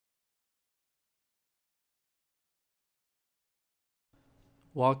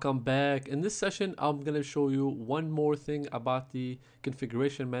Welcome back. In this session, I'm going to show you one more thing about the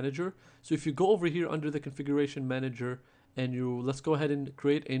configuration manager. So if you go over here under the configuration manager and let's go ahead and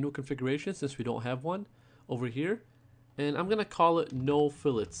create a new configuration since we don't have one over here. And I'm going to call it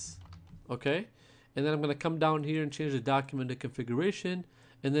NoPhillip. Okay. And then I'm going to come down here and change the document to configuration.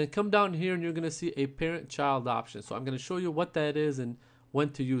 And then come down here and you're going to see a parent-child option. So I'm going to show you what that is and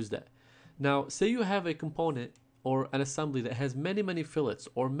when to use that. Now, say you have a component or an assembly that has many fillets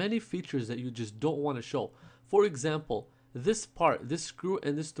or many features that you just don't want to show. For example, this part, this screw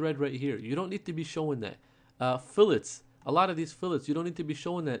and this thread right here, you don't need to be showing that. Fillets, a lot of these fillets, you don't need to be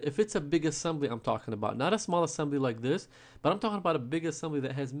showing that. If it's a big assembly I'm talking about, not a small assembly like this, but I'm talking about a big assembly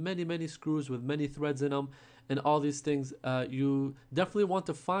that has many screws with many threads in them and all these things, you definitely want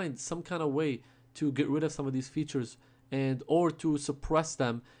to find some kind of way to get rid of some of these features and or to suppress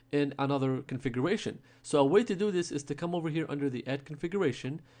them in another configuration. So a way to do this is to come over here under the add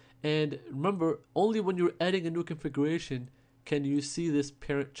configuration, and remember, only when you're adding a new configuration can you see this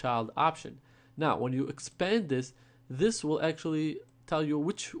parent-child option. Now when you expand this, this will actually tell you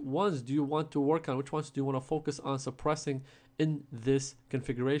which ones do you want to work on, which ones do you want to focus on suppressing in this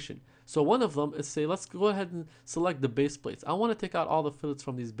configuration. So one of them is, say, let's go ahead and select the base plates. I want to take out all the fillets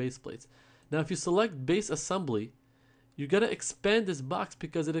from these base plates. Now if you select base assembly, you gotta expand this box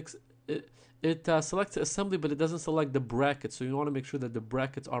because it selects the assembly, but it doesn't select the brackets. So you want to make sure that the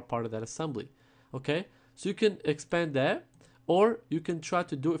brackets are part of that assembly. Okay, so you can expand that, or you can try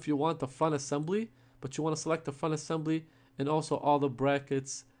to do, if you want, the front assembly, but you want to select the front assembly and also all the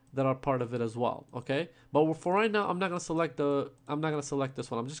brackets that are part of it as well. Okay, but for right now, I'm not gonna select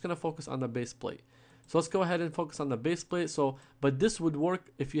this one. I'm just gonna focus on the base plate. So let's go ahead and focus on the base plate. So, but this would work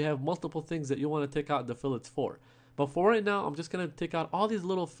if you have multiple things that you want to take out the fillets for. But for right now, I'm just going to take out all these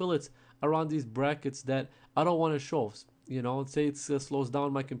little fillets around these brackets that I don't want to show. You know, say it slows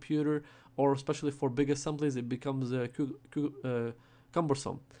down my computer, or especially for big assemblies, it becomes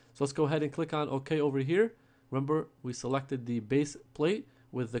cumbersome. So let's go ahead and click on OK over here. Remember, we selected the base plate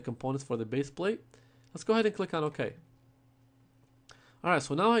with the components for the base plate. Let's go ahead and click on OK. Alright,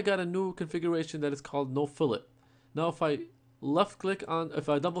 so now I got a new configuration that is called NoPhillip. Now if I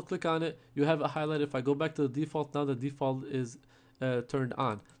double click on it, you have a highlight. If I go back to the default, now the default is turned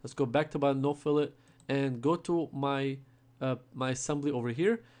on. Let's go back to my NoPhillip and go to my assembly over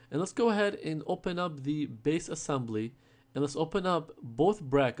here, and let's go ahead and open up the base assembly, and let's open up both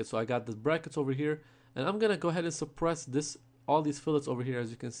brackets. So I got the brackets over here, and I'm gonna go ahead and suppress all these fillets over here. As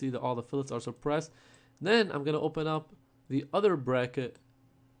you can see, that all the fillets are suppressed. Then I'm gonna open up the other bracket.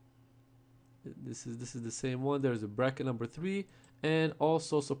 This is the same one. There's a bracket number 3, and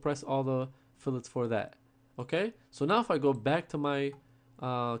also suppress all the fillets for that. Okay, so now if I go back to my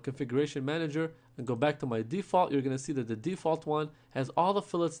configuration manager and go back to my default, you're gonna see that the default one has all the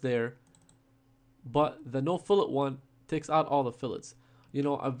fillets there, but the NoPhillip one takes out all the fillets. You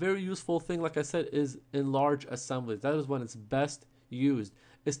know, a very useful thing, like I said, is in large assemblies. That is when it's best used,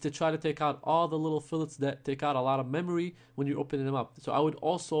 is to try to take out all the little fillets that take out a lot of memory when you're opening them up. So I would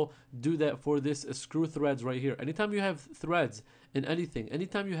also do that for this screw threads right here. Anytime you have threads in anything,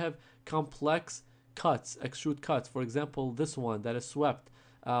 anytime you have complex cuts, extrude cuts, for example, this one that is swept,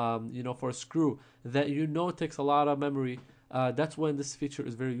 you know, for a screw that you know takes a lot of memory, that's when this feature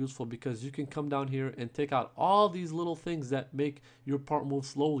is very useful, because you can come down here and take out all these little things that make your part move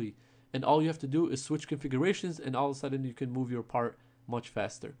slowly. And all you have to do is switch configurations, and all of a sudden you can move your part much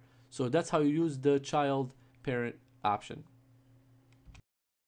faster. So that's how you use the child parent option.